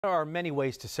There are many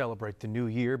ways to celebrate the new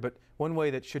year, but one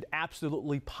way that should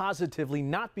absolutely positively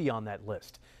not be on that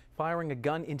list: firing a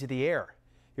gun into the air.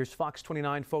 Here's Fox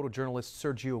 29 photojournalist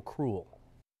Sergio Cruel.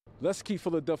 Let's keep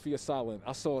Philadelphia silent.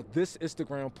 I saw this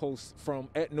Instagram post from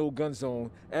 @NoGunZone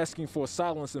asking for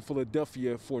silence in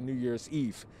Philadelphia for New Year's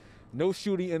Eve. No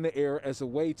shooting in the air as a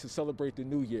way to celebrate the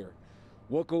new year.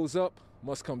 What goes up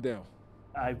must come down.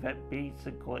 I've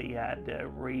basically had to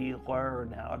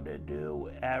relearn how to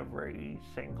do every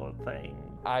single thing.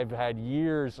 I've had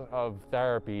years of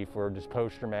therapy for just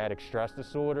post-traumatic stress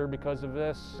disorder because of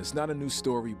this. It's not a new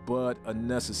story, but a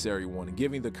necessary one,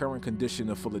 given the current condition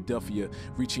of Philadelphia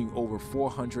reaching over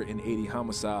 480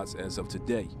 homicides as of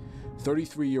today.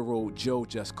 33-year-old Joe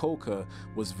Jaskolka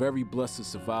was very blessed to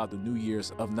survive the New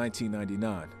Year's of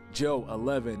 1999. Joe,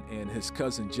 11, and his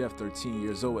cousin Jeff, 13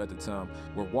 years old at the time,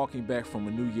 were walking back from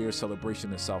a New Year's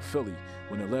celebration in South Philly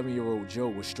when 11-year-old Joe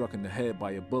was struck in the head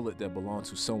by a bullet that belonged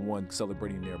to someone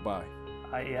celebrating nearby.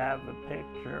 I have a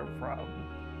picture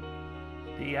from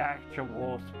the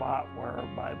actual spot where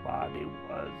my body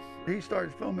was. He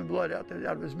started foaming blood out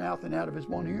of his mouth and out of his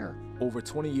one ear. Over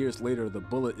 20 years later, the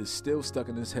bullet is still stuck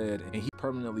in his head and he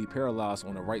permanently paralyzed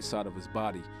on the right side of his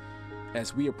body.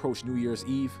 As we approach New Year's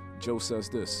Eve, Joe says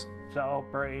this: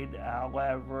 Celebrate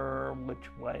however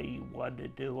which way you want to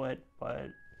do it, but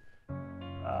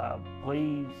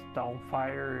please don't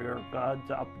fire your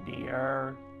guns up in the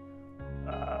air.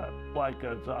 What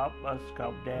goes up must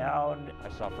come down. I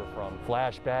suffer from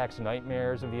flashbacks,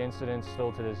 nightmares of the incident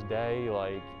still to this day,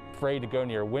 like afraid to go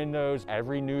near windows.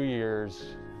 Every New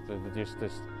Year's, just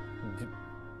this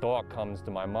thought comes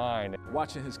to my mind.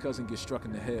 Watching his cousin get struck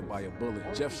in the head by a bullet,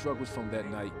 Jeff's struggles from that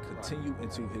night continue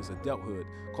into his adulthood,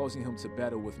 causing him to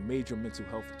battle with major mental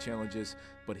health challenges,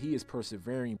 but he is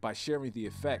persevering by sharing the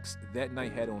effects that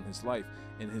night had on his life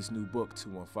in his new book,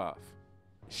 215.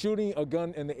 Shooting a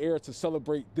gun in the air to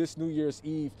celebrate this New Year's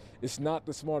Eve is not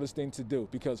the smartest thing to do,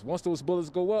 because once those bullets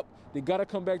go up, they gotta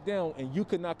come back down, and you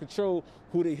cannot control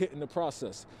who they hit in the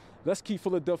process. Let's keep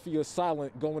Philadelphia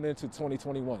silent going into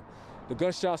 2021. The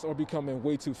gunshots are becoming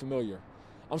way too familiar.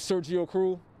 I'm Sergio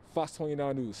Cruel, Fox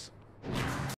 29 News.